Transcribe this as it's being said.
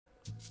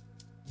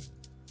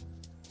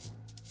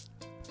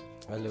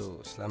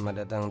Halo,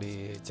 selamat datang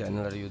di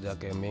channel Yuda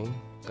Gaming.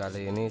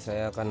 Kali ini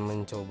saya akan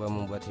mencoba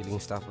membuat healing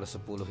staff plus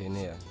 10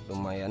 ini ya.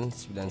 Lumayan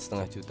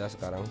 9,5 juta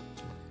sekarang.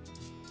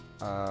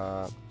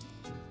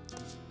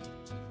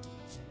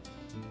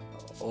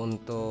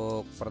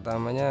 Untuk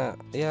pertamanya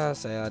ya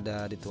saya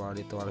ada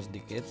ritual-ritual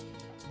sedikit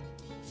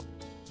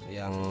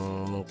yang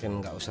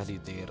mungkin nggak usah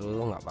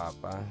ditiru, nggak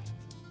apa-apa.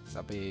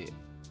 Tapi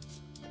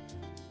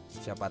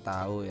siapa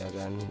tahu ya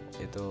kan,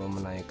 itu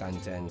menaikkan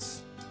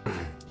chance.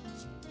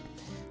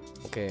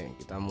 Oke,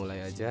 kita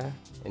mulai aja.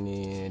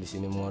 Ini di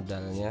sini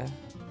modalnya.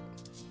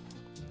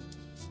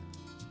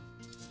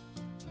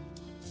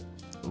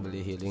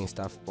 Beli healing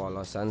staff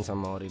polosan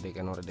sama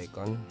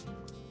oridekon.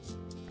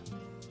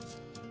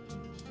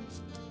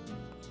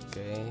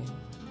 Oke.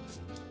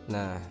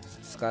 Nah,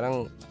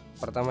 sekarang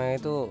pertama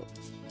itu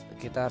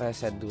kita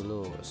reset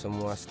dulu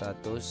semua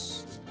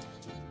status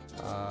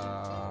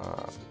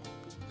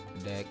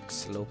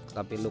dex look,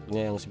 tapi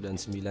looknya yang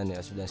 99 ya.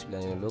 99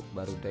 ini look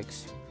baru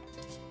dex.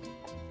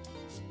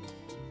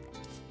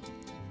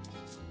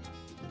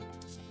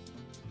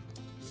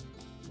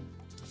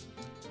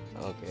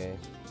 Oke.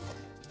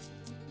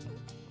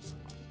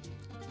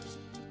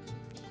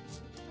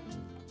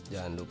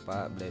 Jangan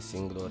lupa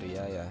blessing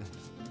Gloria ya,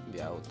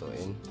 di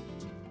autoin.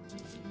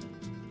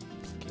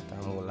 Kita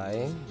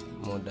mulai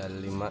modal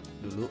 5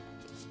 dulu,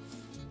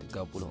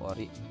 30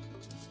 ori.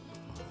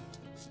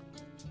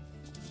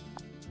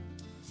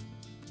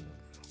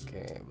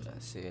 Oke,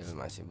 berhasil,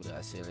 masih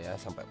berhasil ya,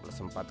 sampai plus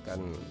 4 kan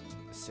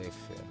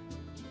save ya.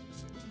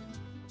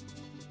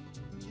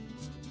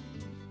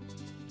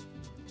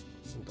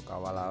 Untuk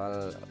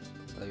awal-awal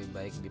lebih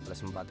baik di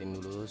plus 4in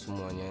dulu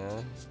semuanya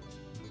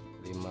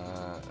 5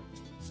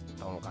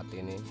 tongkat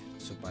ini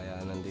supaya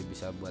nanti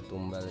bisa buat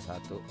tumbal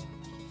satu.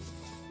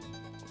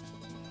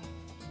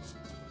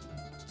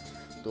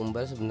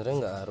 Tumbal sebenarnya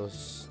nggak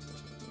harus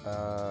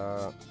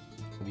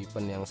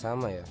weapon yang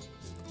sama ya,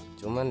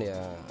 cuman ya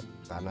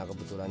karena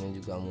kebetulannya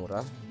juga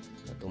murah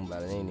ya,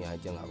 tumbalnya ini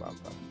aja nggak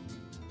apa-apa.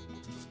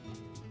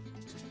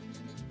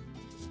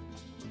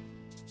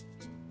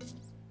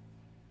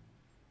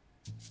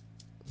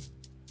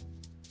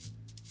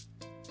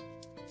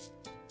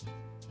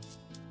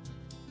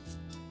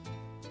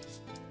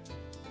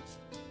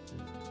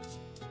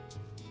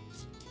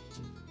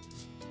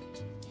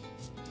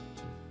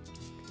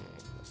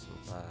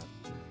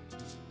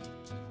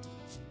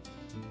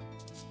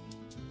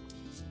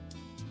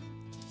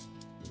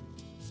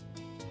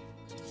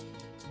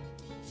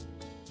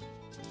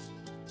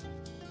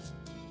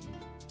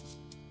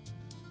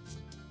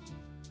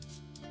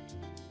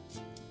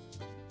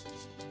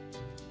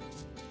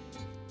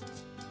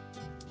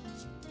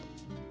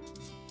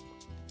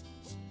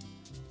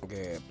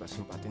 Oke, plus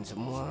 4in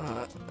semua.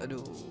 Aduh.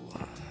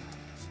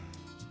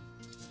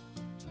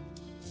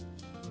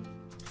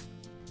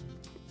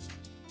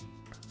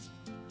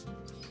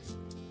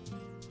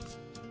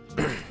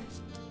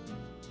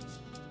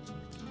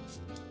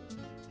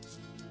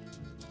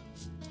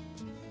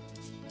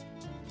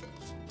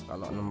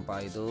 Kalau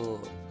nempa itu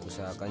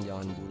usahakan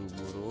jangan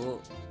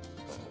buru-buru.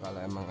 Kalau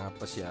emang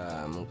apes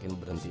ya mungkin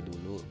berhenti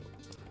dulu.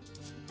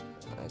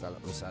 Nah, kalau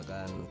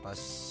misalkan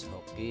pas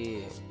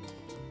hoki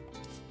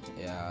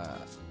ya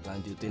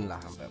lanjutin lah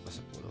sampai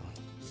plus 10.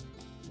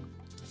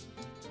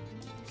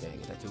 Oke,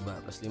 kita coba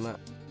plus 5.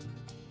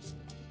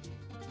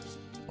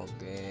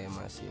 Oke,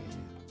 masih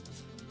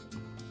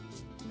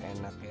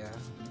enak ya.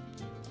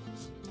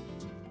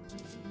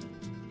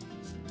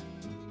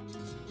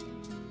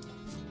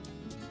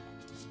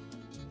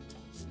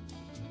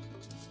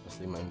 Plus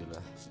 5 dulu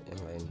lah,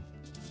 yang lain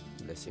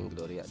blessing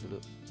Gloria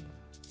dulu.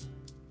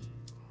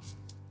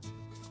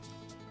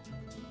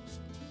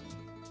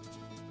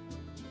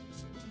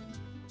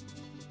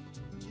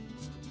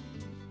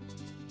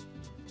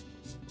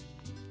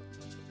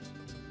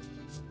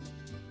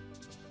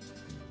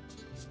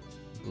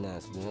 Nah,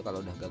 sebenarnya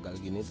kalau udah gagal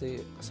gini tuh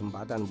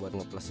kesempatan buat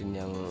ngeplusin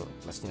yang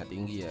plusnya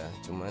tinggi ya.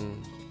 Cuman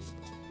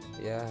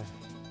ya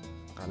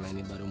karena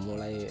ini baru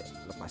mulai,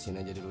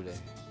 lepasin aja dulu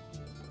deh.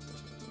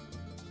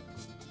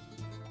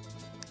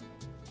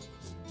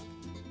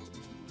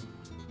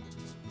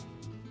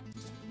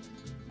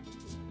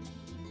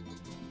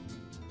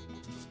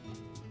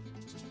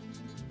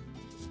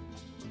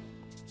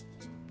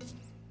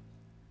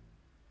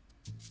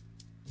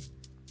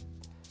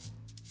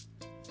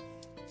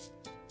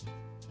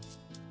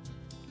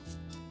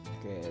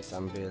 Oke,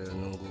 sambil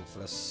nunggu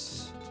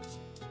plus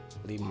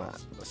 5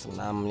 plus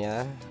 6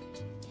 nya,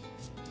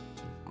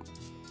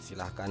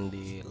 silahkan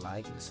di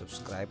like,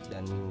 subscribe,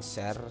 dan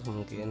share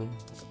mungkin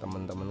ke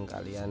teman-teman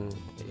kalian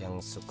yang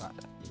suka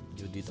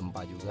judi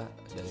tempat juga,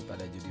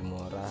 daripada judi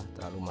murah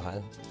terlalu mahal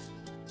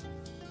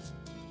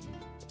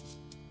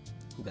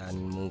dan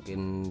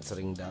mungkin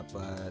sering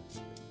dapat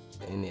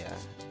ini ya,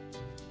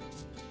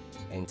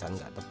 encan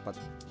nggak tepat.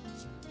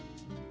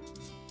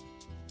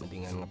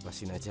 Mendingan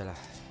ngeplusin aja lah,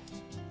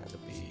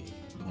 lebih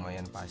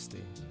lumayan pasti.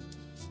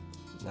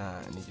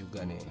 Nah, ini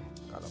juga nih,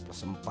 kalau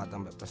plus 4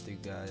 sampai plus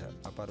 3 ya,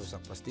 apa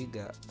rusak plus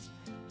 3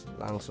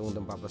 langsung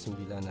tempat plus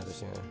 9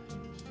 harusnya.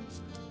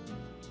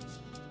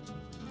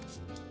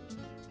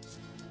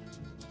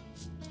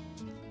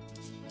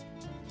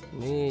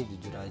 Ini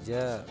jujur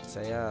aja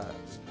saya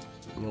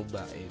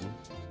nyobain,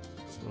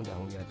 udah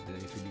ngeliat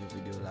dari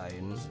video-video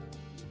lain.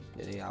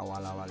 Jadi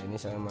awal-awal ini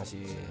saya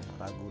masih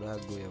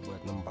ragu-ragu ya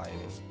buat nempa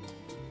ini.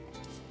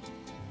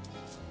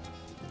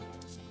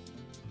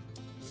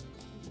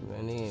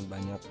 Sebenarnya ini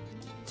banyak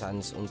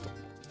chance untuk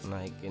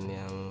naikin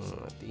yang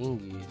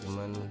tinggi,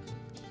 cuman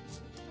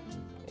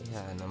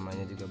ya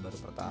namanya juga baru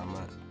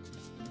pertama.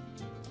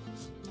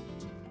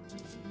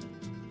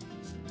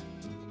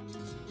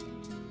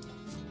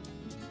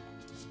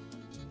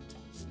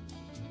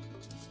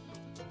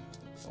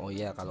 Oh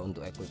iya, kalau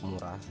untuk equip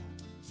murah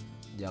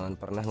jangan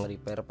pernah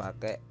nge-repair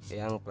pakai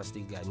yang plus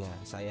 3-nya,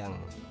 sayang.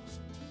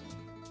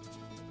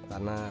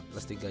 Karena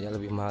plus 3-nya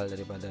lebih mahal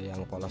daripada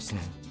yang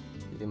polosnya.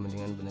 Jadi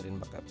mendingan benerin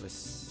pakai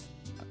plus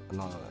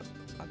 0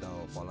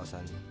 atau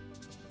polosan.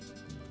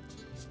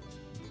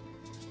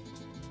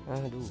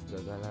 Aduh,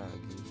 gagal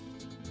lagi.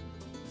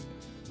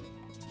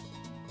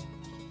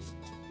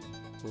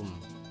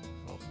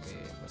 Oke,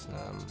 plus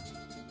 6.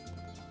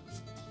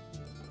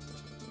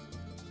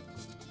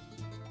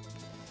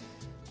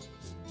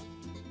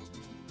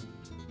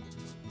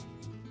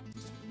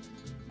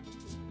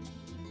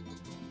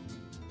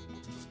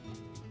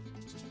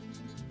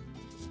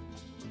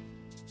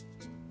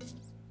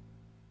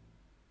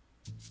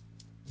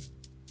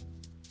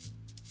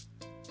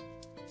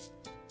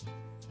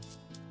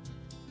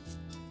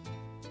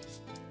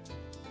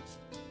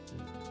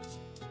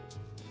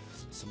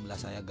 11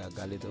 saya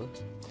gagal itu.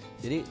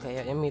 Jadi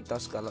kayaknya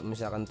mitos kalau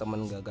misalkan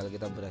teman gagal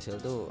kita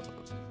berhasil tuh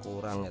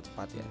kurang ya,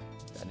 tepat ya.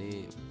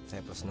 Tadi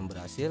saya plus 6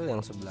 berhasil,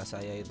 yang sebelah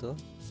saya itu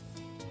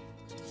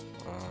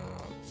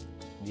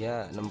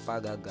dia nempa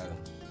gagal.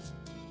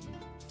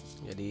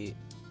 Jadi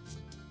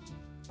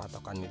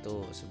patokan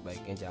itu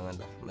sebaiknya jangan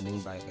lah, mending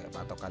pakai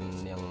patokan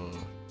yang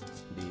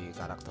di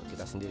karakter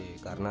kita sendiri,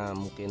 karena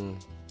mungkin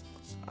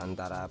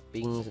antara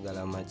ping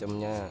segala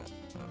macamnya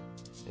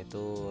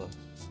itu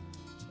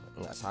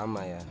nggak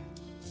sama ya,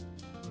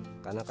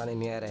 karena kan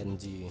ini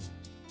RNG.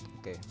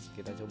 Oke,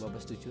 kita coba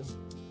plus 7.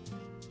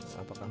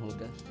 Apakah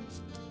mudah?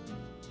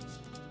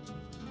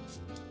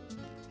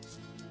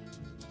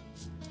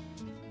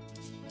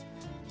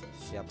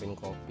 Siapin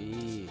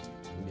kopi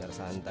biar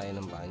santai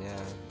nempanya,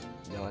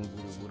 jangan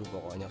buru-buru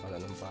pokoknya kalau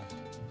nempa,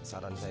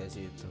 saran saya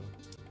sih itu.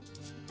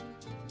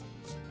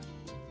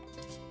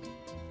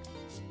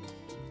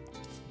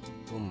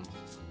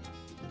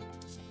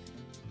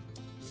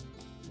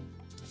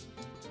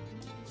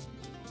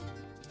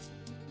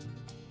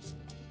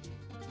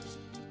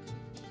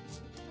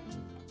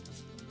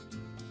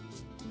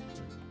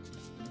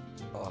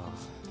 Oh,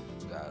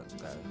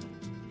 gagal.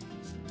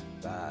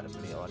 Ntar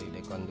beli ori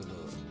dekon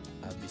dulu,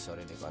 habis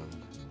ori dekon.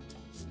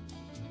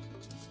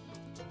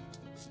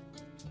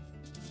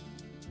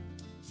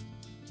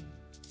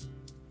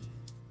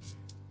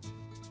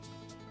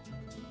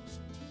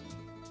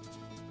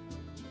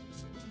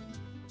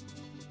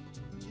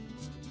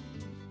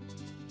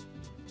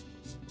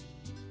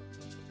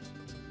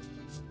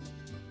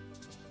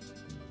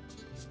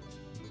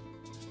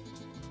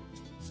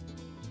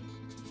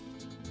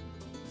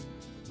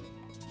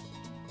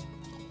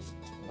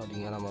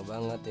 Loadingnya lama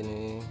banget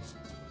ini.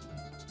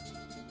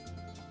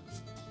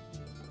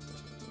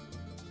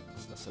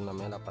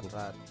 Senamnya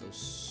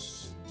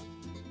 800,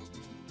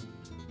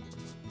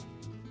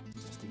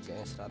 S3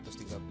 nya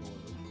 130.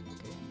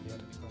 Oke,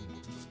 biar ikon.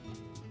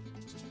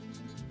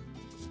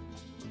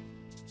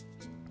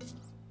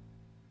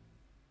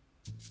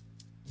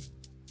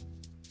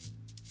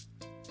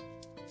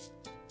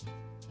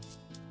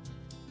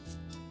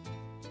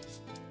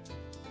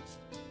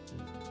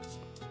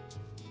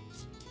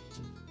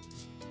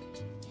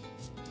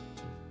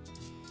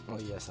 Oh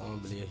iya, sama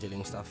beli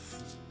healing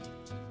staff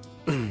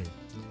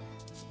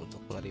untuk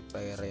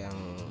nge-repair yang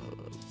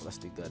plus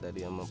 3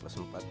 tadi sama plus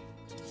 4.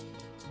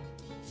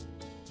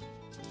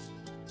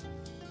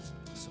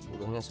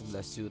 10-nya 11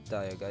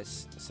 juta ya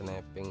guys,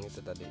 snapping itu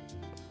tadi.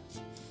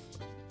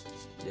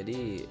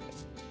 Jadi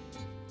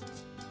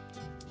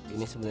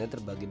ini sebenarnya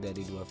terbagi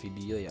dari 2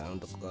 video ya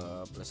untuk ke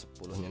plus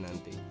 10-nya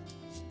nanti.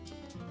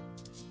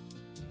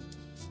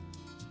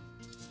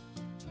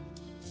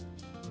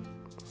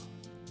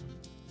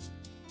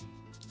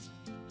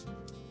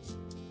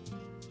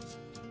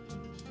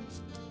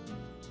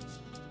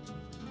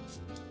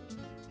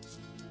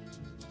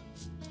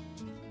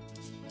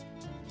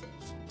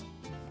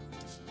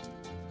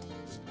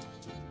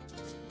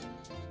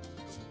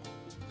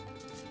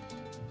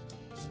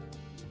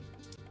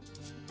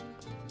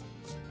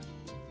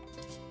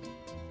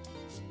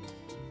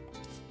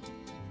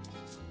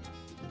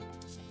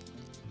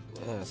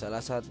 Nah, salah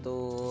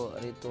satu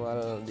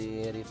ritual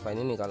di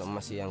refine ini kalau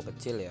masih yang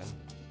kecil ya,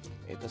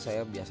 itu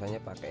saya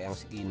biasanya pakai yang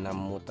segi 6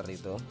 muter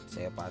itu,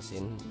 saya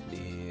pasin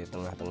di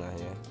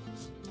tengah-tengahnya.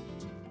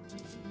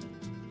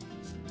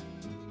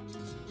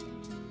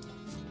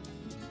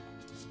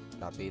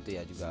 Tapi itu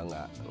ya juga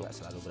nggak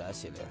selalu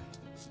berhasil ya.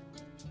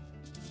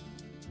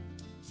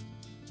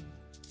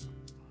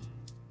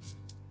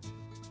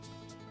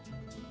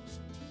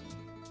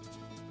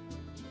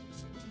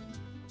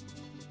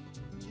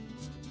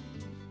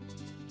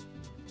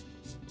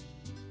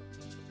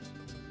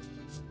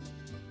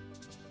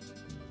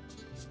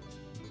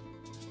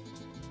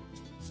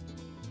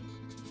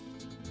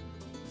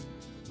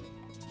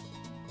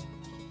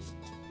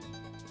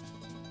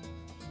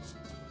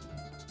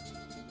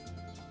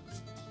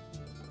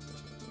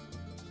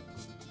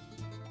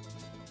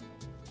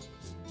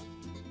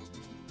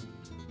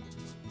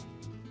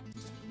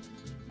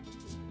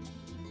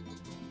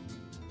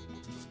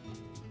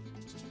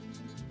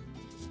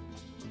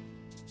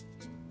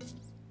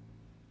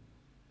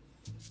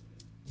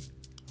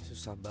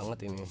 susah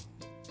banget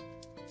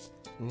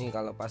ini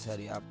kalau pas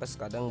hari apes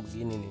kadang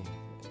begini nih,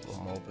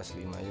 mau plus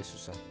 5 aja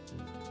susah.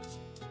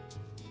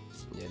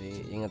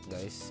 Jadi ingat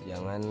guys,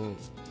 jangan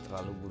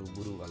terlalu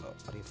buru-buru kalau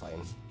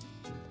refine,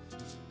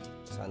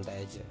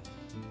 santai aja.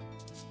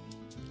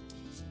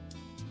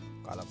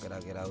 Kalau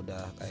kira-kira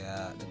udah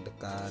kayak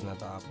deg-degan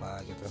atau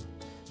apa gitu,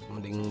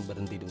 mending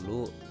berhenti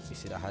dulu,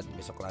 istirahat,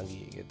 besok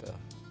lagi gitu.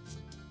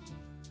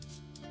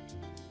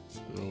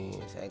 Nih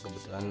saya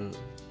kebetulan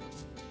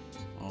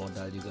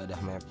modal juga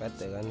udah mepet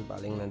ya kan,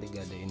 paling nanti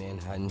gadain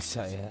enhance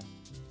saya,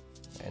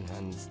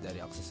 enhance dari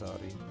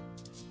aksesori.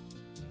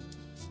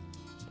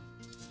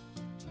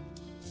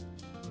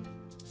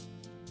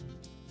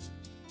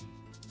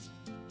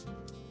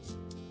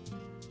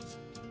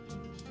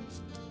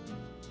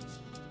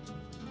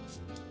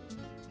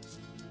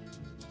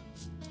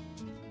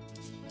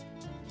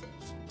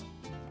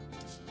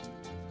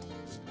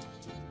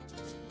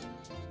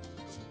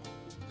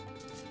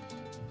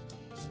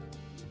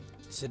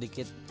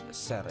 Sedikit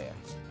share ya,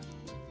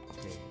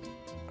 oke.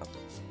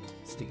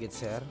 Sedikit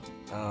share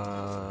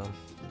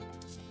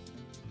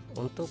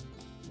untuk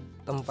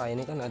tempa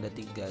ini kan ada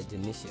 3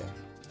 jenis ya,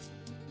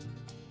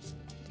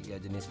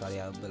 3 jenis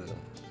variabel: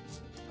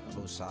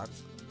 rusak,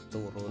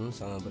 turun,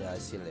 sama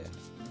berhasil ya.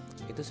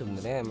 Itu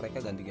sebenarnya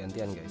mereka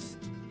ganti-gantian guys.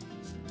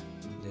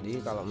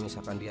 Jadi kalau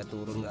misalkan dia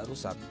turun nggak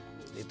rusak,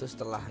 itu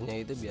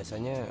setelahnya itu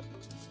biasanya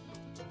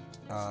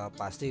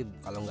pasti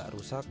kalau nggak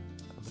rusak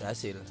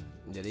berhasil.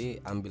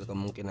 Jadi ambil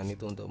kemungkinan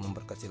itu untuk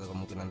memperkecil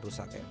kemungkinan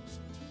rusak ya.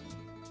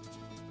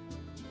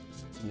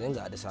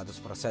 Sebenarnya nggak ada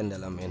 100%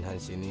 dalam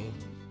enhance ini,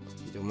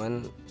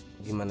 cuman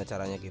gimana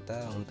caranya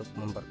kita untuk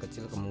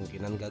memperkecil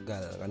kemungkinan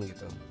gagal kan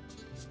gitu.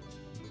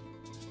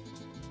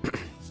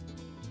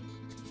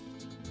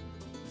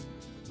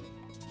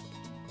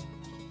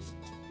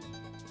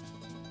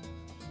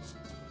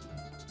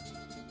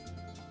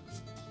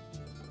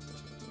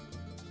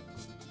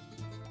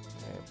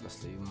 Plus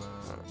 5.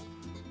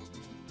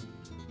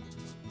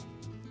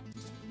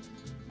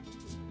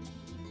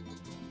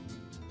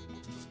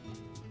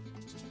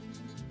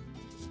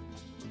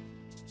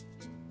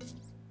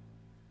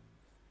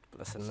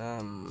 Plus 6.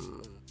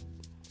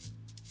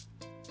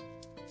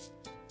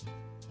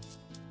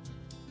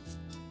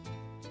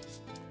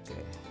 Oke,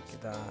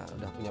 kita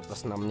udah punya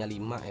plus 6 nya 5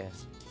 ya.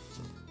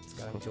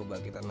 Sekarang coba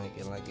kita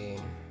naikin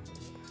lagi.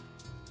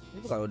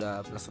 Ini kalau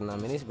udah plus 6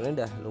 ini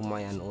sebenarnya udah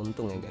lumayan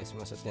untung ya guys,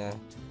 maksudnya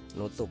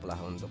nutup lah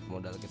untuk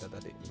modal kita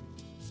tadi.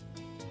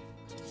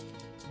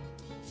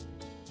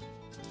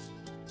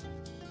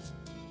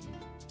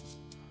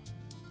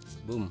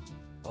 Boom.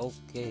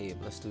 Oke,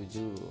 plus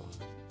 7.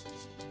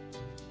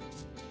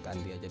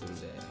 Ganti aja dulu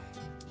deh.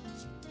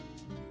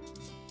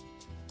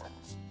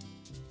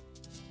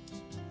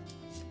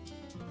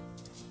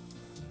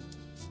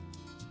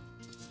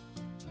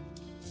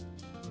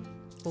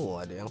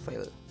 Oh, ada yang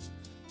fail.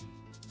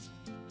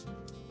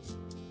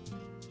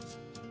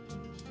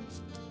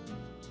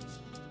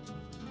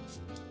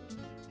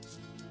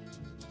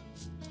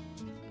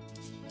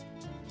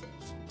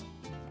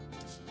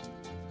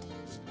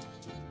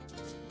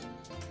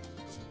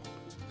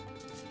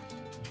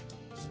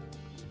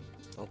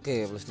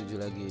 Oke, plus 7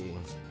 lagi.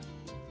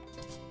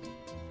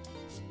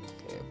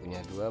 Oke, punya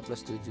 2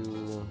 plus 7.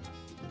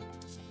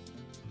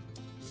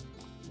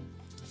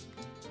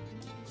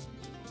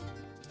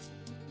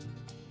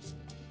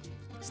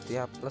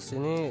 Setiap plus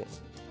ini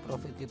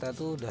profit kita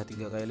tuh udah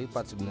 3 kali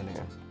lipat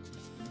sebenarnya.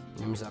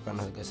 Ini misalkan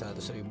harga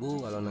 100.000,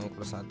 kalau naik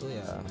plus 1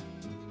 ya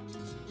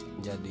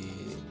jadi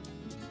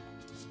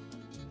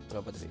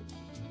berapa tadi?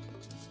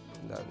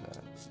 Enggak.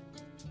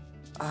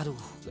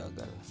 Aduh,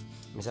 gagal.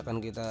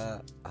 Misalkan kita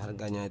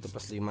harganya itu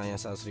plus 5 yang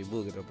 100.000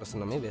 gitu, plus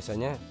 6 nya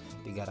biasanya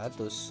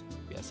 300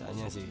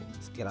 biasanya sih,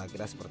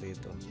 kira-kira seperti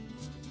itu.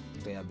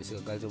 Oke, habis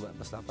gagal coba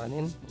plus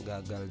 8-in,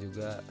 gagal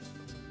juga.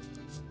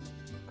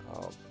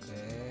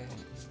 Oke,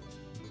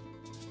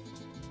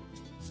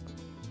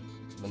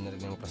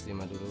 benerin yang plus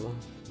 5 dulu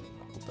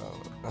atau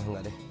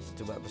enggak deh,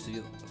 coba plus 7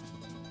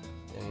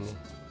 yang ini.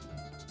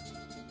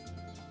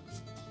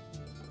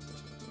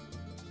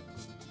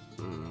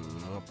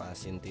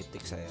 Ngepasin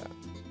titik saya.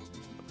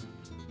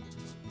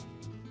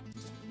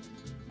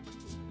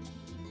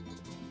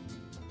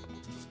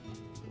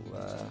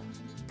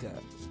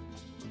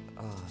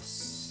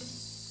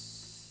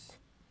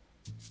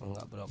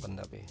 Enggak broken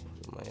tapi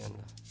lumayan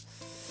lah.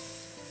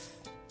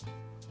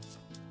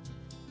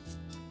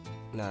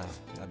 Nah,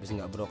 habis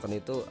nggak broken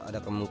itu ada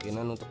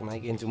kemungkinan untuk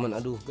naikin,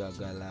 cuman aduh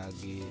gagal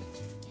lagi.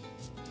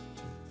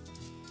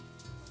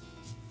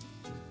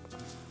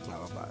 Nggak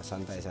apa-apa,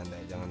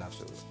 santai-santai, jangan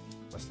nafsu.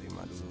 Plus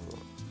 5 dulu,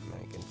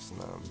 naikin plus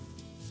 6.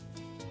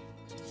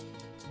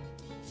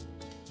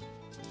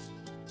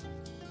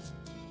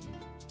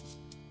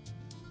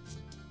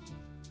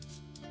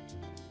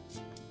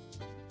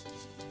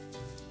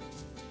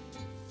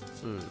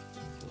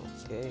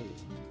 Oke.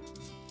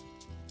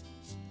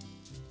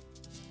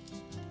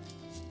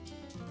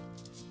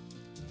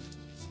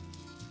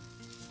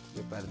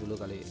 Prepare dulu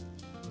kali.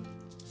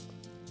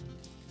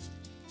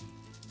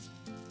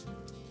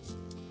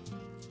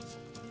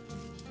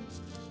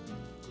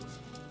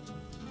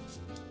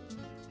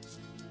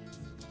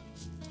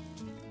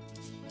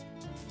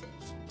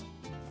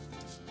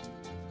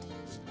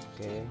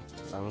 Oke,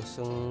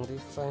 langsung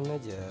refine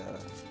aja.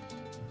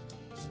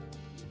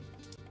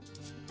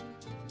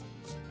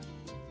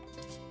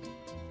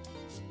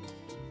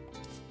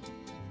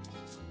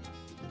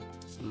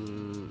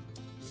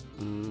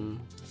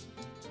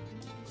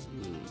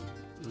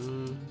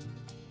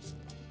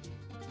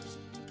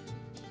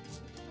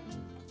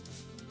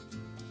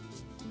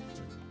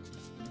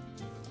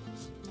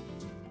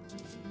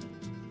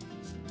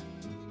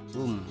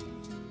 Boom.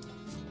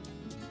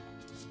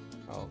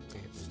 Oke,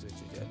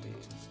 setuju jadi.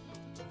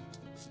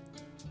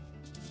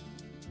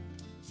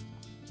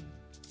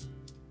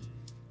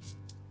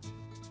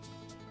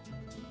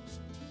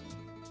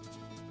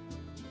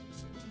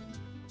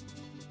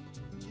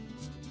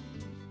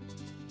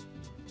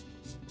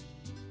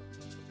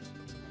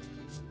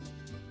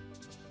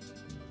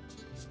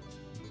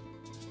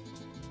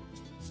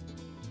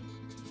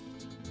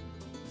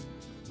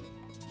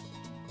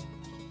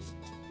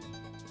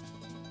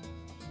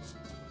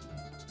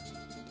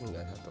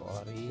 Tinggal 1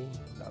 ori,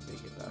 tapi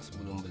kita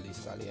sebelum beli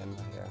sekalian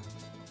lah ya,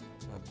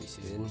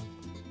 habisin.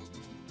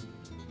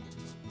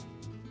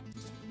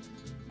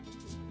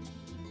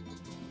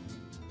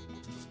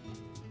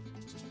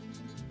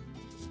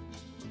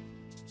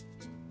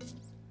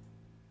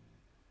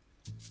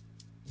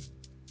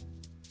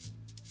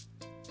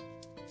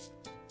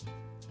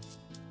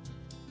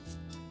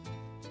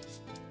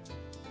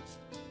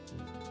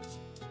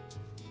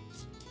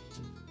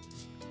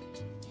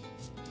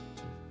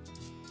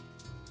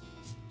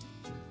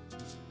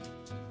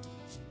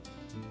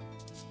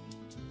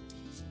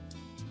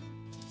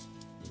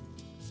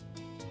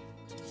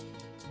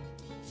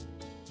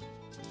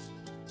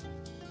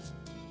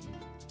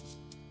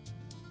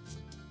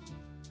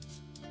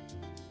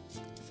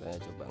 Saya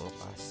coba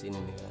ngepasin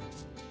ini ya,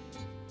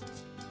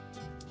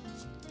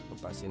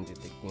 ngepasin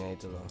titiknya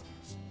itu loh,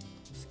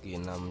 segi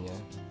 6 nya.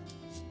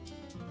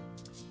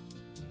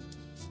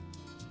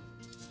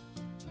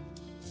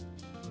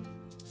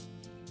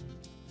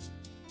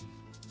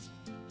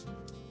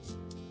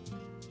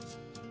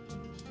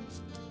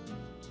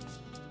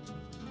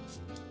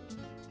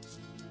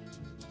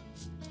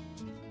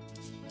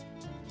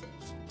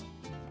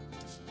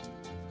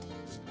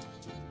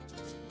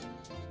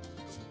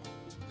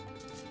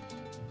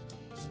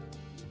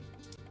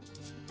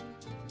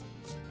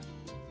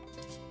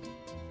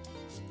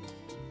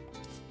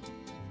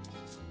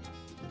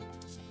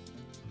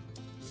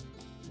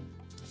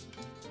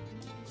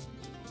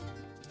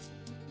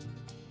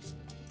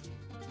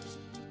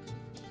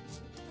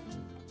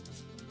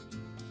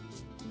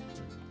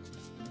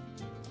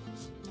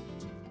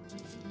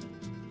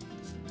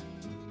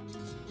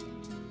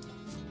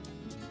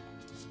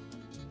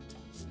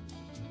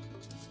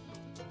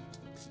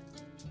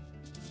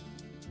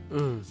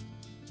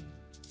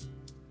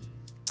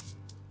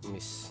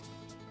 Miss.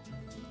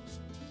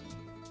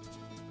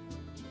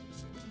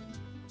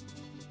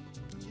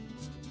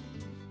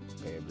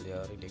 Oke, beliau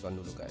redecon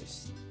dulu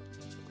guys.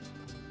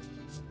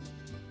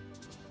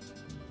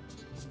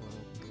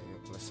 Oke,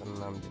 plus 6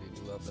 jadi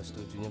 2 plus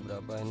 7 nya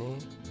berapa ini?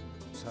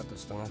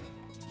 1,5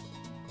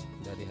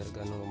 dari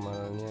harga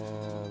normalnya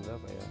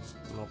berapa ya,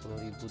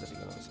 50.000 tadi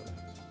kalau nggak salah.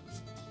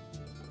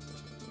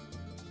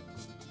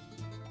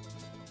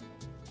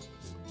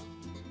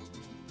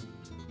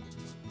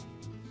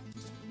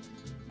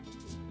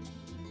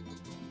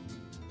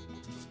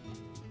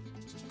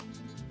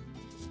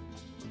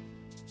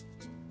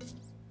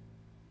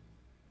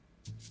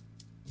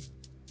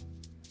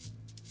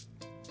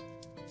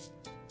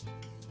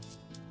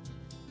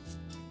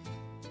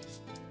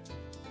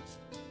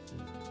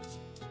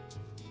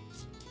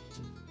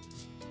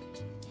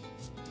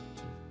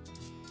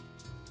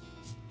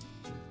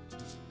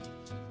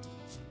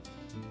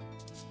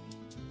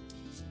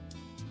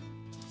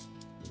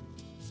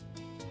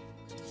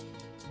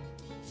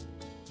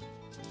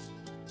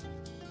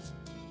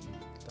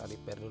 Kita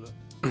repair dulu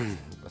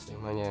plus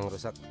 5 nya yang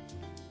rusak.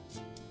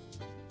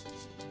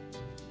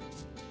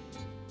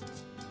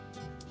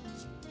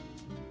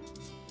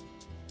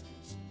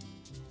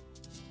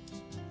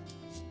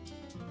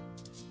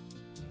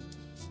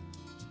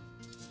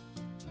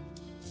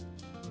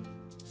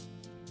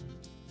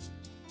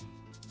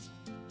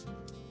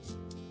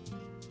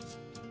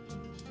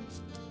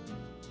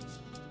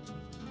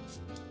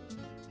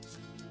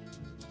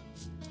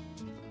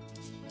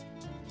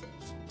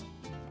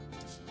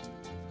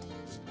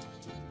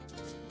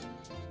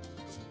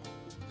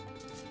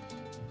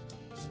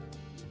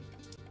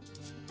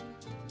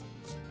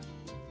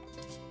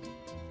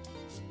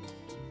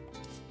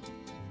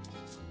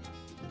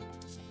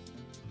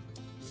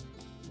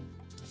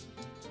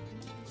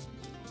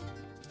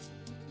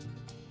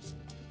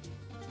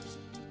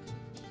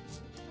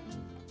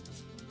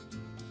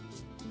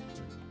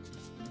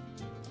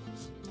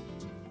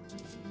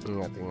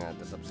 Ingat-ingat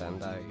tetap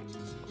santai.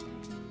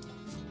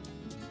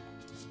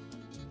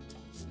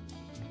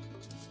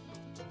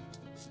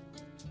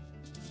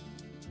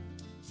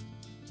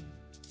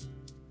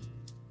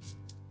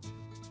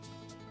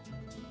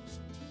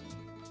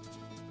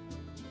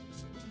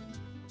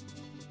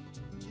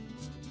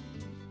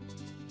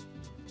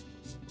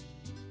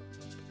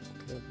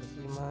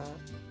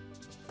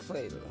 5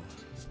 fail.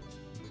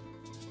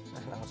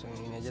 Nah langsung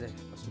yang ini aja deh,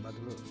 plus 4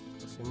 dulu,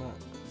 plus 5.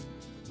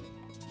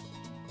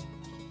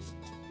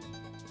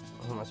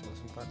 Oh, masih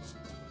plus 4.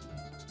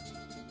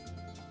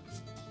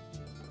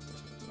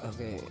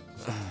 Oke.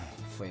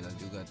 Fail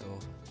juga tuh.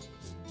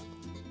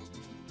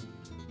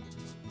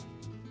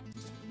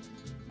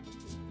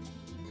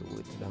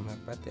 Duit udah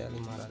mepet ya,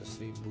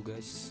 500.000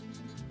 guys.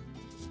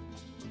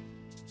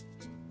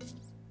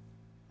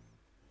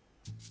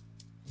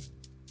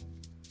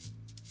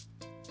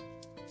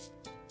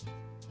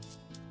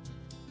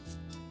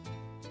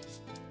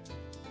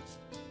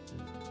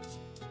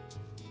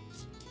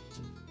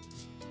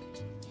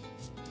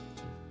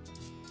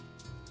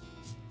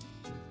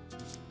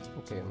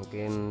 Oke,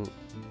 mungkin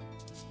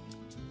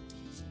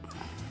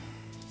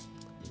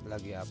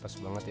lagi apes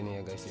banget ini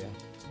ya guys ya.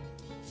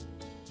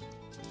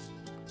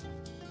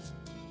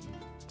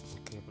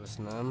 Oke,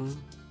 plus 6,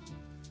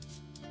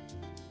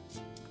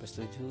 plus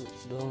 7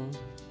 dong.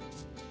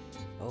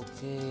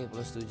 Oke,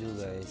 plus 7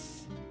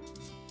 guys,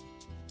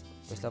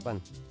 plus 8,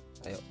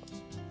 ayo.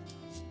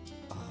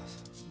 Oh,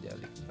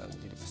 jadi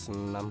plus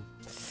 6,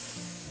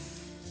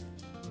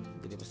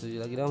 jadi plus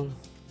 7 lagi dong.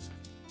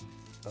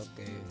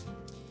 Oke,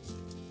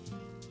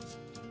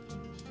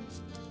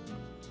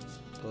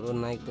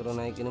 turun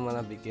naik ini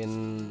malah bikin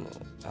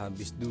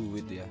habis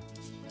duit ya.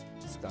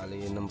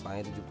 Sekali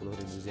nempanya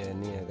 70.000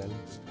 Zeny ya kan.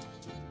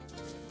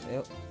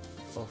 Ayo.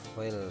 Oh,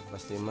 fail,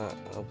 plus 5.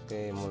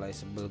 Oke, mulai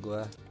sebel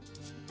gua.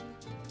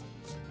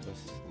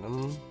 Plus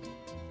 6.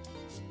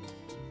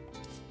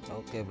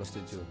 Oke, plus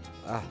 7.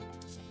 Ah,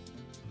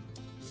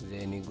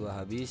 Zeny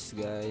gua habis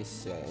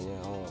guys kayaknya.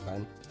 Oh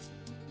kan,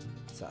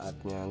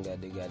 saatnya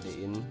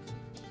gade-gadein.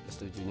 Plus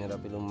 7 nya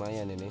tapi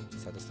lumayan ini,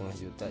 1,5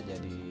 juta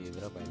jadi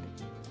berapa ini?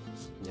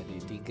 Jadi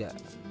 3.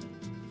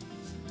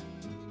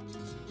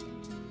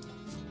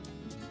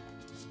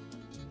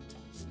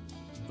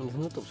 Udah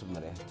nutup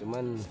sebenarnya,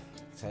 cuman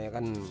saya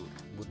kan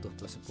butuh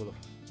plus 10.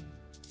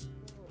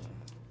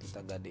 Kita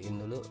gadein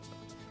dulu.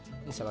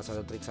 Ini salah satu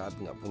trik saat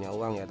nggak punya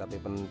uang ya,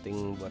 tapi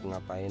penting buat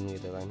ngapain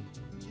gitu kan,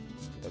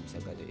 kita bisa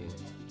gadein.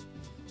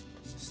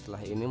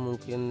 Setelah ini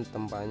mungkin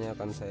tempatnya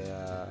akan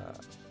saya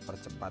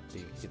percepat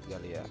dikit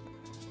kali ya,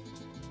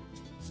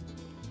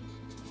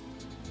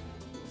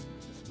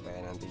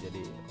 supaya nanti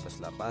jadi plus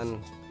 8,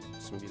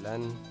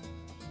 9.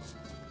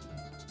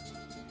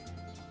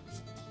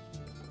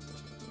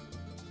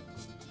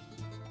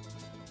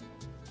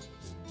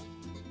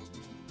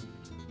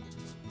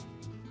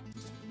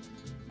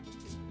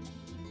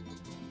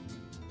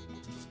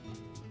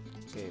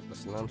 Oke,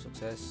 plus 6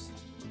 sukses.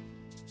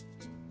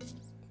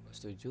 Plus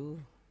 7.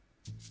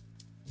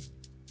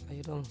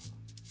 Ayo dong.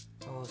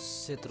 Oh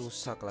shit,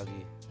 rusak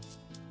lagi.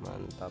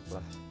 Mantap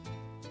lah.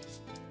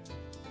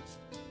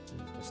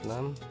 Plus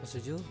 6, plus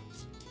 7.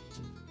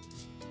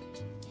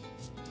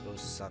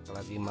 Rusak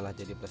lagi, malah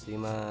jadi plus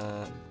 5.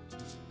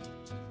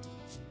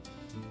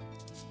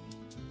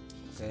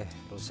 Oke,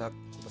 rusak.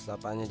 Plus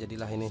 8 nya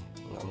jadilah ini.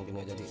 Nggak mungkin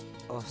nggak jadi.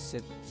 Oh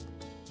shit.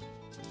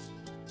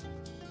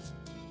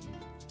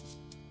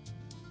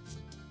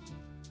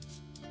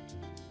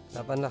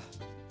 Delapan lah.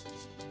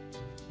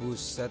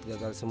 Buset,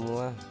 gagal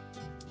semua.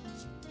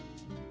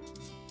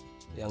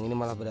 Yang ini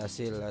malah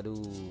berhasil.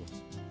 Aduh,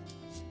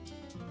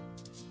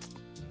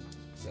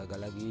 gagal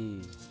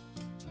lagi.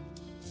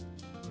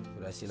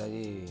 Berhasil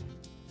lagi.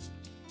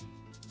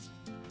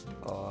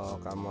 Oh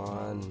come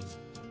on,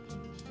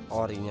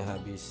 orinya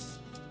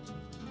habis.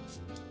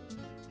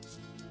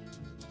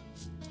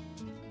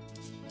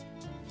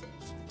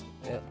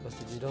 Ayo plus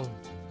 7 dong.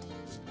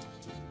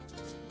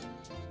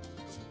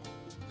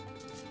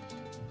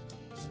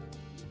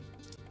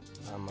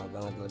 Lama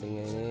banget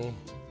loadingnya ini.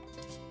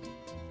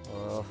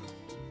 Oh,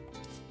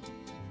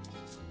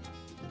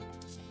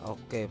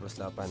 oke, plus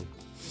 8.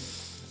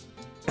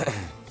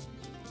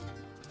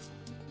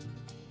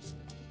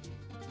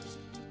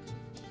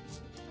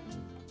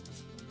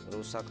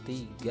 Rusak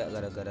 3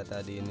 gara-gara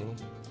tadi ini.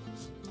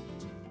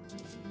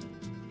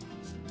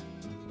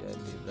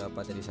 Jadi berapa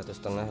tadi,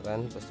 1,5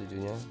 kan plus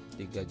 7 nya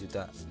 3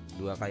 juta.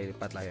 2 kali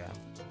lipat lah ya,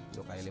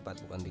 2 kali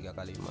lipat bukan 3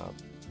 kali, maaf.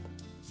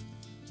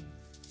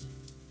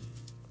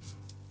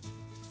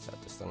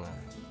 1,5.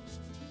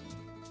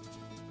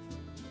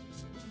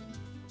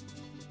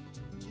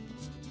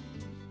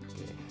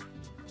 Oke,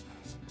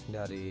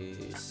 dari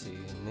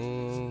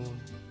sini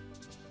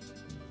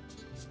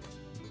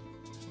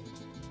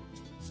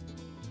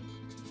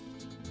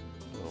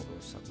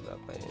rusak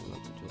berapa ya,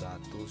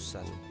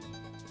 700-an.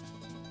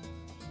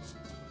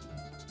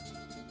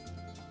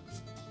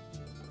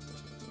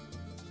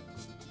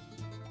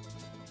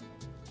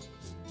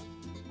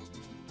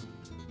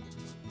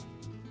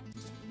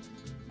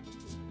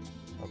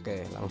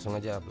 Oke, langsung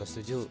aja plus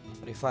 7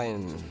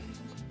 refine.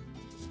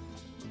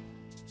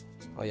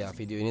 Oh ya,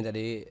 video ini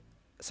tadi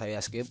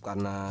saya skip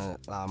karena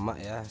lama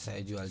ya,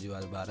 saya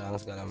jual-jual barang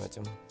segala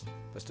macam.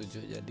 Plus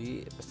 7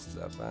 jadi plus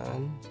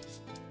 8.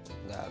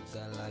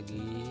 Gagal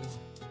lagi.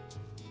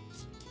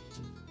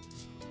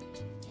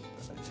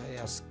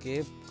 Saya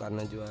skip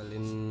karena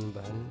jualin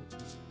bahan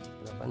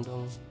 8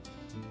 dong.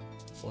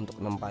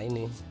 untuk nempa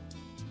ini.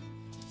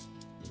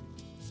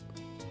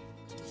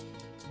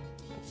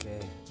 Oke,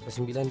 plus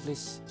 9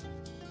 please.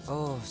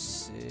 Oh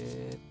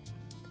shit.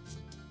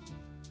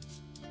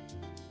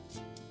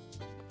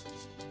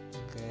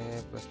 Oke,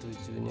 plus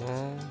 7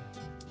 nya.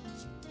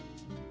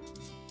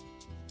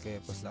 Oke,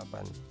 plus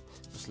 8.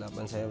 Plus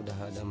 8 saya udah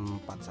ada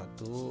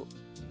 41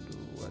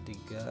 2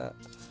 3.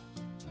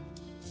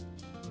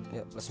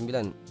 Ya, plus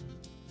 9.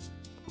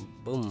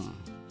 Boom.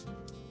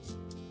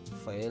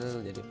 Fail,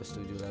 jadi plus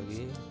 7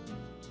 lagi.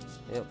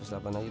 Ya, plus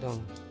 8 lagi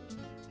dong.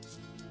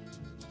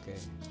 Oke,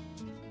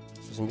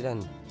 plus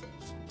 9.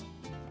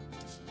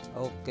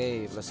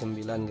 Oke, plus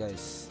 9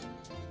 guys.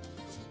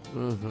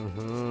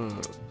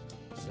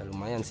 Udah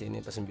lumayan sih ini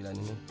plus 9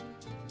 ini.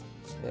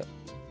 Ya.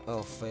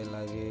 Oh, fail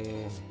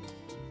lagi.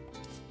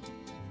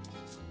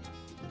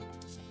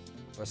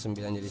 Plus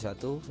 9 jadi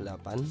 1 8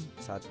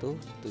 1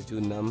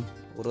 7 6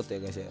 urut ya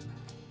guys ya.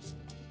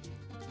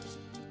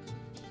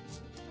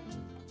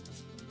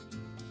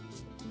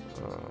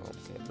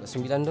 Oke, plus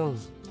 9 dong.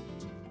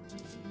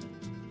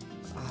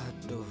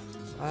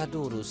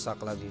 Aduh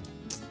rusak lagi.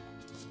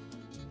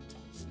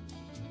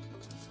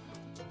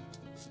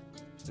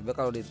 Coba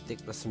kalau di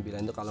titik plus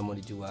 9 itu kalau mau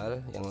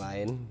dijual yang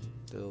lain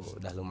tuh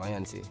udah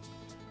lumayan sih.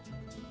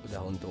 Udah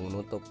untung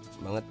nutup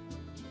banget.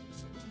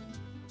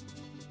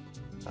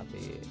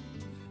 Tapi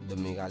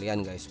demi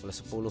kalian guys, plus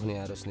 10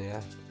 nih harusnya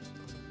ya.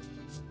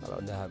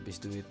 Kalau udah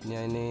habis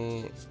duitnya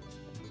ini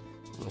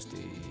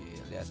mesti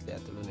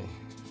lihat-lihat dulu nih.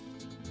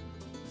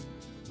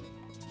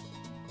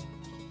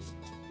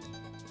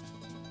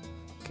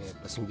 Oke,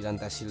 plus 9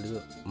 hasil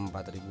dulu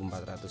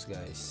 4.400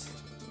 guys.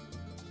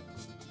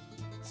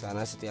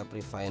 Sana setiap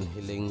refine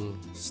healing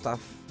staff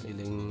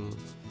healing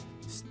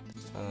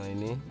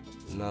ini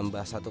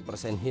nambah 1%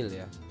 heal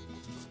ya.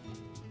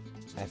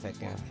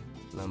 Efeknya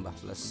nambah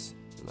plus,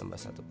 nambah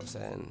 1%,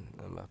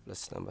 nambah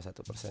plus, nambah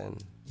 1%.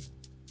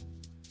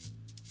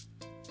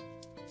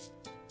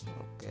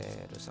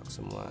 Oke, rusak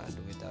semua,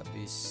 duit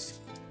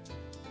habis.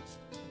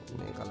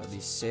 Ini kalau di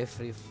save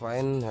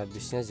refine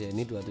habisnya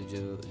Zeny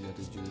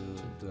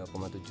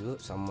 2,7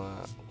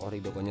 sama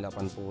Oridokonya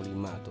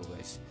 85 tuh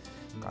guys.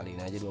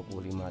 Kaliin aja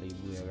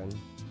 25.000 ya kan.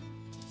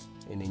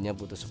 Ininya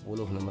butuh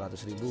 10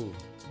 600.000.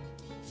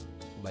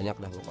 Banyak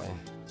dah pokoknya.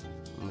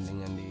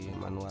 Mendingan di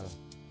manual.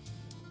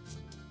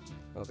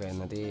 Oke,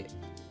 nanti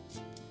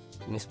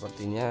ini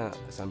sepertinya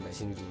sampai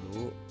sini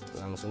dulu.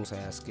 Langsung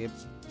saya skip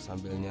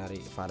sambil nyari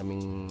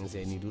farming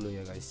Zeny dulu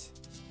ya guys.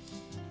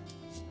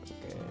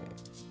 Oke.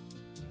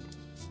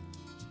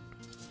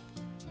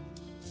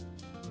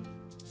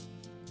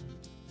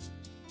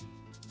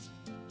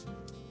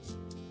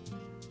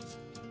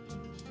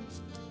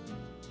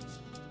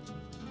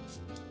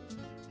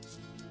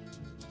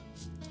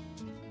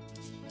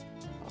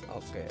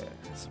 Oke,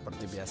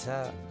 seperti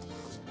biasa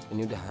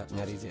ini udah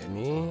nyari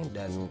Zeny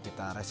dan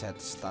kita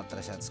start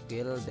reset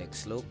skill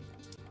dex look.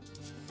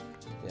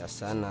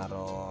 Biasa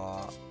naro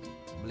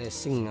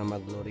blessing sama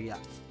Gloria.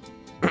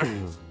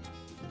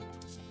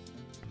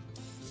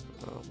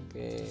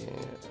 Oke,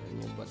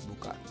 ini buat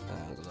buka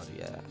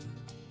Gloria.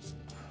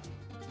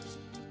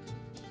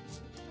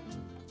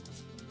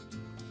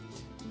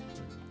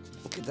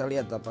 Kita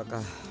lihat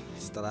apakah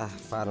setelah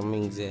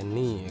farming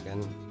Zeny ya kan,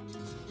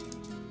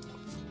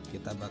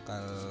 kita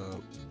bakal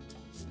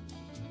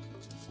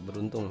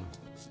beruntung.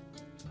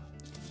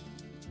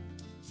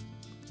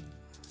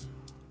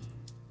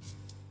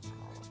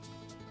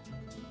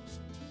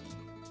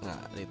 Nah,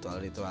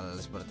 ritual-ritual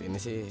seperti ini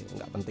sih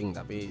nggak penting,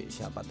 tapi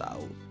siapa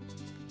tahu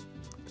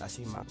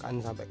kasih makan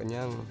sampai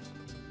kenyang.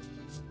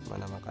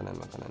 Mana makanan.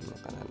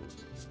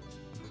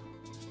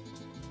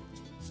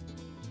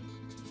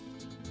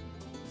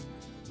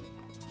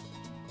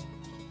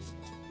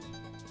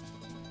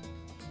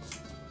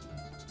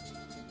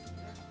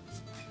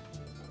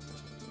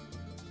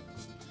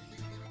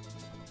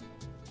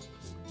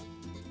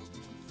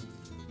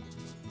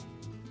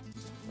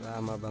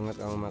 Lama banget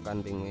kamu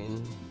makan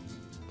penguin.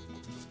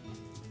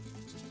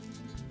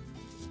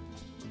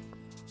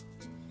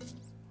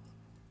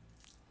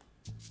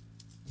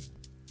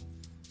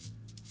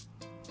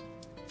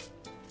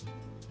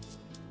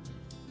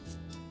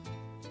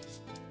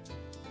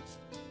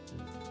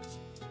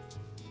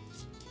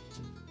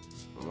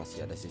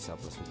 Masih ada sisa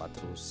plus 4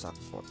 rusak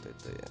waktu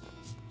itu ya.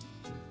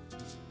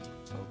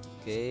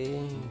 Oke,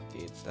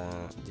 kita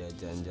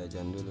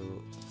jajan dulu.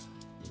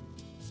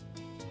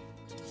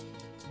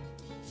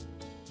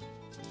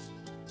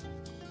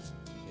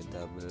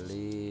 Kita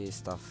beli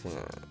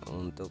staffnya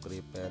untuk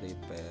repair.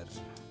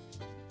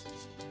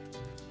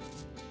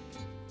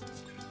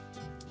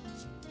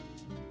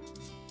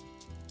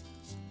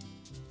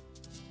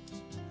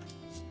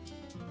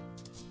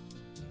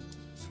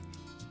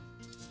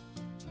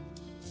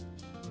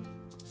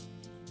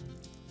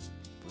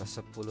 Plus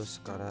 10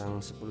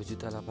 sekarang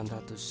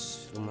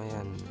 10.800.000,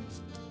 lumayan.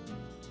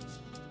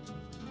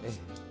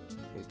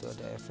 Itu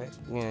ada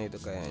efeknya itu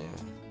kayaknya.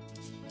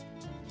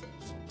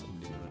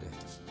 Beli dulu deh.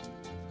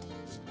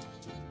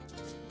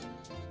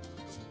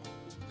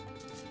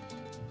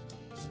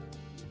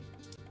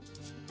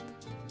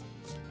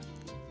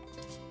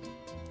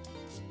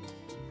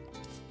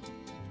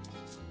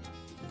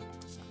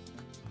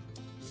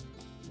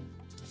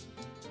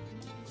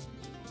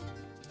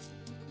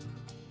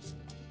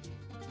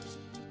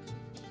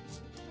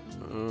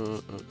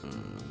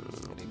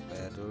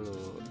 Repair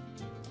dulu,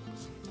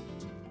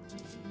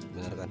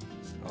 bener kan?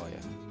 Oh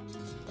ya,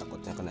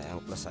 takutnya kena yang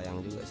plus,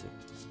 sayang juga sih.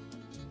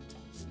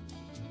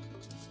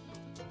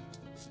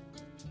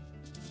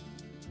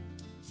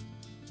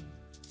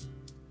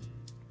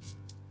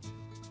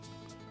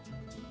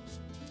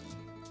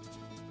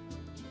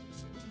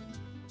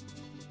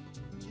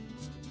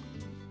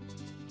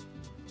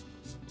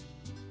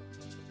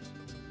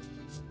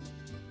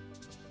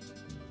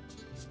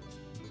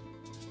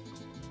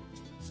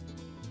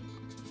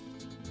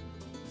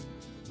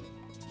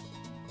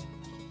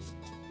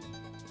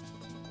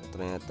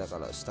 Ternyata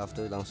kalau staff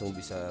tuh langsung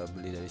bisa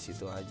beli dari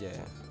situ aja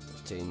ya.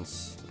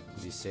 Change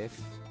di save,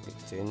 klik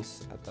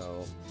change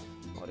atau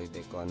ori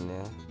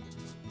deconnya.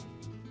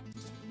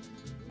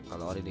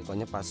 Kalau ori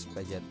deconnya pas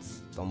pencet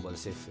tombol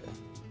save ya.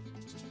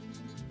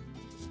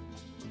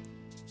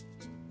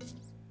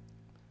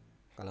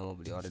 Kalau mau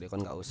beli ori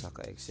decon nggak usah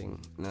ke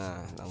exchange.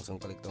 Nah, langsung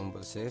klik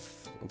tombol save.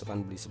 Itu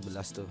kan beli 11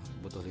 tuh,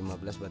 butuh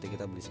 15, berarti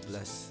kita beli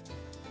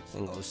 11.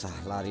 Nggak usah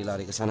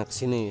lari-lari ke sana ke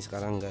sini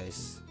sekarang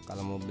guys.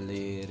 Kalau mau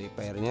beli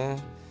repairnya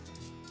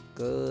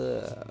ke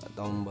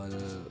tombol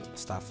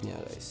staffnya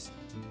guys,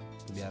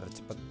 biar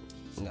cepet,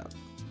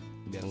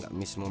 biar nggak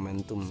miss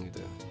momentum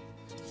gitu.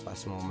 Pas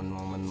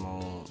momen-momen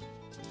mau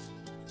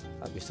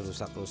habis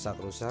rusak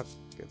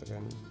gitu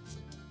kan,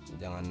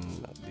 jangan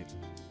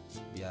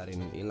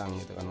biarin hilang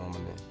gitu kan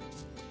momennya.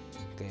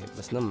 Oke,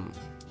 plus 6,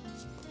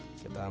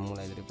 kita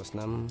mulai dari plus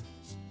 6.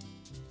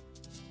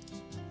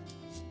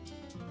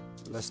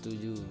 Plus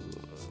 7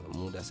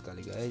 mudah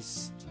sekali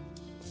guys,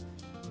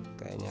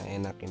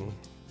 kayaknya enak ini.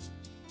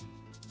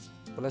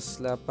 Plus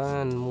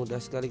 8 mudah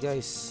sekali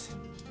guys.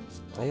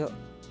 Ayo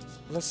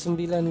plus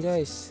 9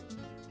 guys,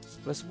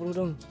 plus 10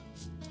 dong.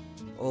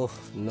 Oh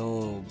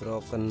no,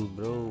 broken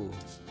bro.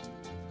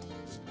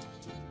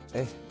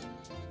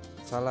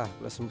 Salah,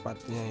 plus 4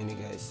 nya ini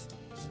guys,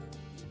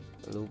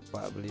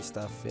 lupa beli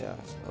staff ya.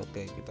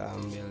 Oke, kita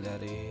ambil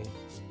dari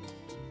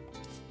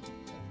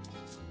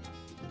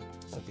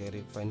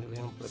refine dulu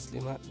yang plus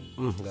 5.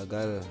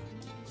 Gagal.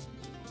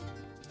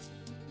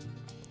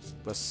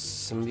 Plus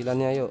 9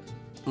 nya yuk.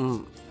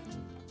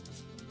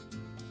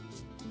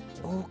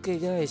 Oke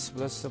guys,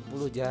 plus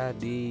 10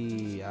 jadi.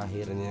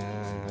 Akhirnya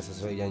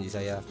sesuai janji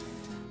saya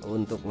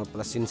untuk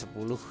ngeplusin 10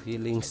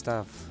 healing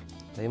staff.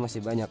 Tapi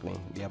masih banyak nih,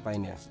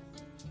 diapain ya?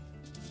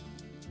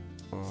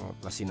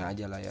 Plusin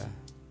aja lah ya,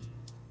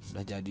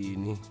 udah jadi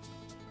ini.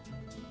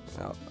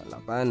 8,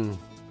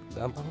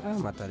 gampang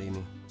amat hari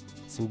ini.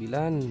 9,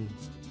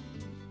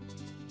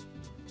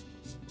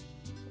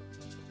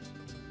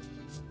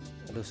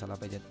 aduh salah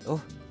pencet.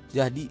 Oh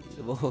jadi,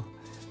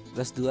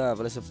 plus 2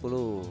 plus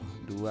 10,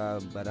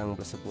 2 barang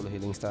plus 10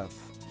 healing staff.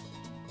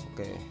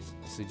 Oke,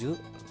 setuju.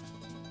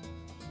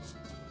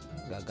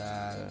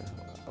 Gagal.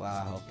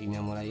 Wah,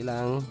 hokinya mulai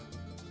hilang.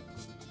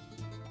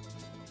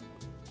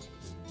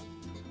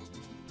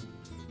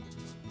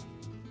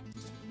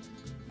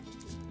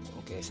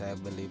 Oke, saya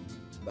beli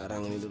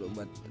barang ini dulu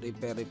buat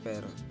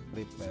repairin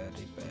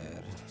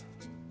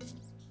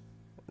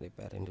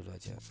dulu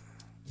aja.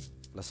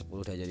 Plus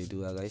 10 udah jadi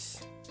 2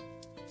 guys.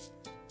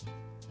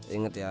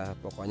 Ingat ya,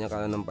 pokoknya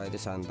kalau nempa itu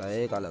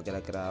santai. Kalau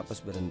kira-kira apes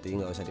berhenti,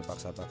 nggak usah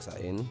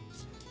dipaksa-paksain.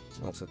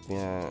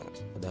 Maksudnya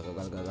udah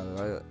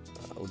gagal,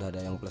 udah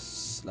ada yang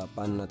plus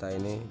 8 atau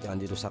ini,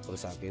 jangan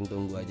dirusak-rusakin.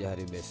 Tunggu aja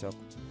hari besok,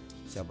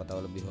 siapa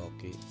tahu lebih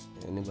hoki.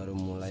 Ini baru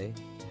mulai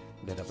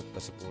udah dapat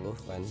plus 10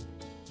 kan.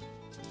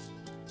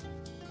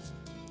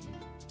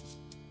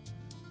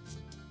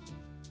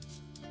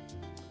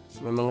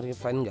 Memang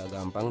refine nggak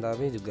gampang,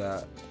 tapi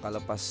juga kalau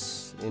pas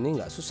ini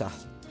nggak susah.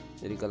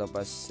 Jadi kalau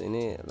pas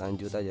ini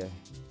lanjut aja,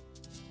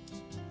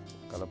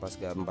 kalau pas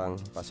gampang,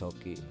 pas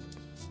hoki.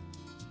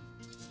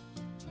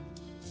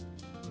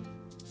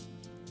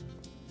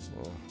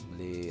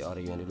 Beli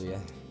orinya dulu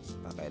ya,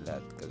 pakai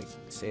klik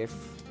save,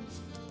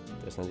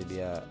 terus nanti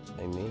dia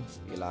ini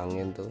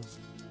hilangin tuh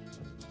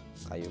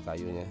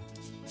kayu-kayunya,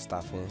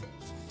 staffnya.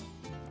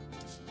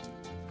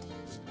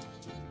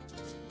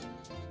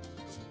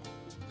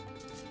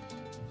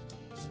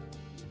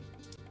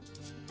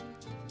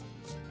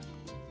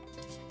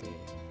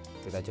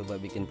 Kita coba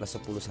bikin plus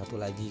 10 satu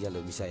lagi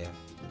kalau bisa ya.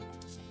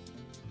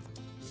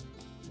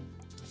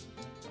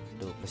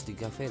 Aduh, plus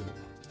 3 fail.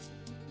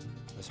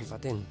 Plus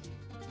 4-in.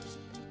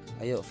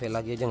 Ayo fail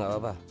lagi aja nggak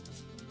apa-apa.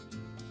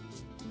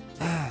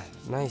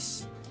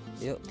 Nice.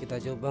 Yuk kita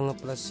coba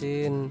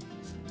ngeplusin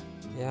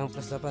yang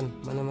plus 8.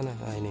 Mana?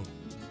 Ini.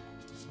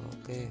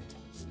 Oke.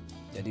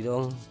 Jadi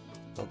dong.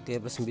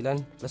 Oke, plus 9,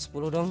 plus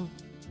 10 dong.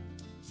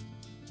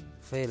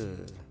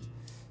 Fail.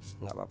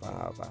 Nggak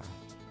apa-apa.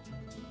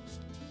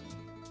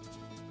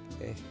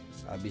 Oke,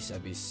 habis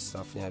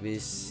staffnya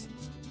habis.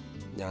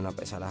 Jangan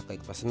sampai salah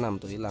klik pas 6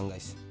 tuh hilang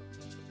guys.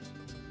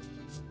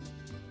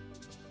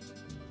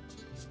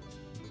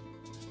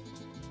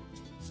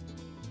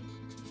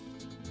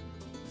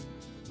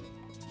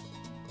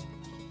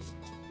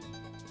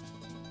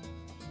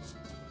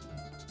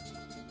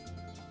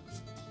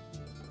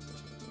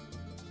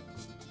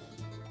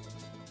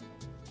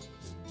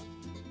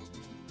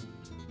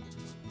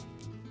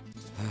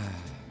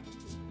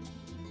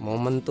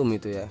 Momentum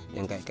itu ya,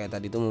 yang kayak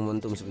tadi itu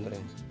momentum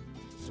sebenarnya.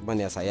 Cuman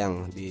ya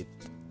sayang di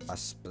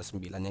pas plus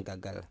 9-nya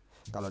gagal.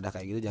 Kalau udah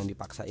kayak gitu jangan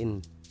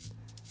dipaksain.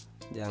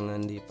 Jangan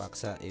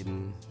dipaksain.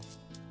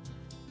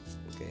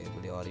 Oke,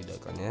 beli ori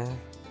dokonnya.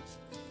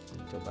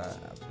 Coba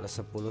plus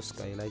 10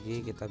 sekali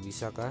lagi, kita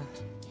bisa kah?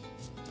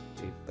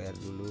 Repair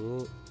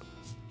dulu.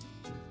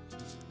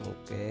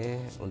 Oke,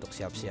 untuk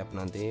siap-siap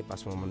nanti pas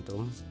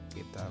momentum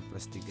kita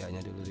plus 3-nya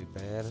dulu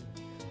repair.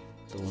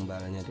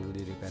 Tumbalnya dulu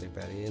di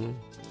repairin.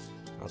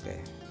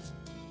 Oke,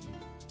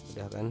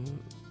 udah kan?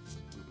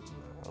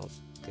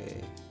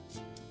 Oke,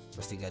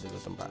 plus 3 dulu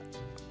tempat.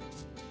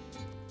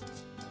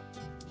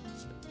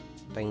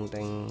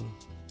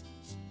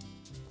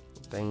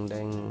 Teng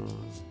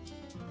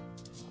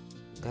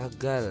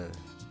gagal.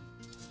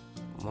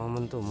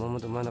 Momentum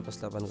mana plus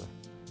 8 gua?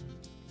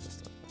 Plus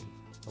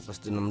 8. Oh, plus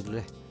 6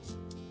 dulu deh.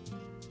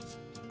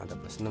 Ada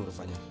plus 6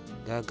 rupanya.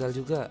 Gagal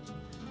juga.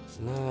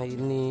 Nah,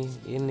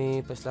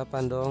 ini plus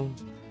 8 dong.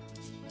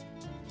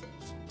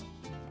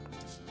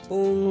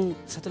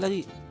 Satu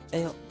lagi.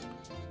 Ayo.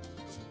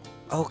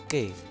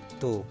 Oke,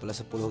 tuh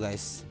plus 10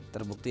 guys.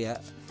 Terbukti ya.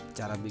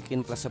 Cara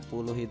bikin plus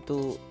 10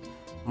 itu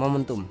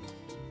momentum.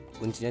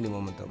 Kuncinya di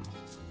momentum.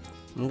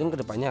 Mungkin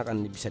kedepannya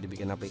akan bisa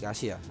dibikin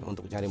aplikasi ya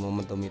untuk cari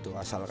momentum itu,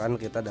 asalkan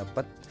kita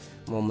dapat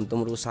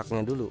momentum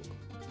rusaknya dulu.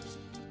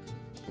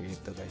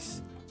 Gitu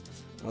guys.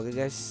 Oke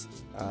guys,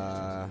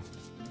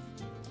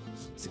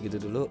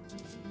 segitu dulu.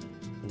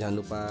 Jangan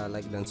lupa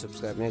like dan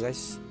subscribe-nya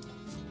guys.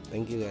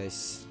 Thank you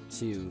guys.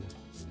 See you.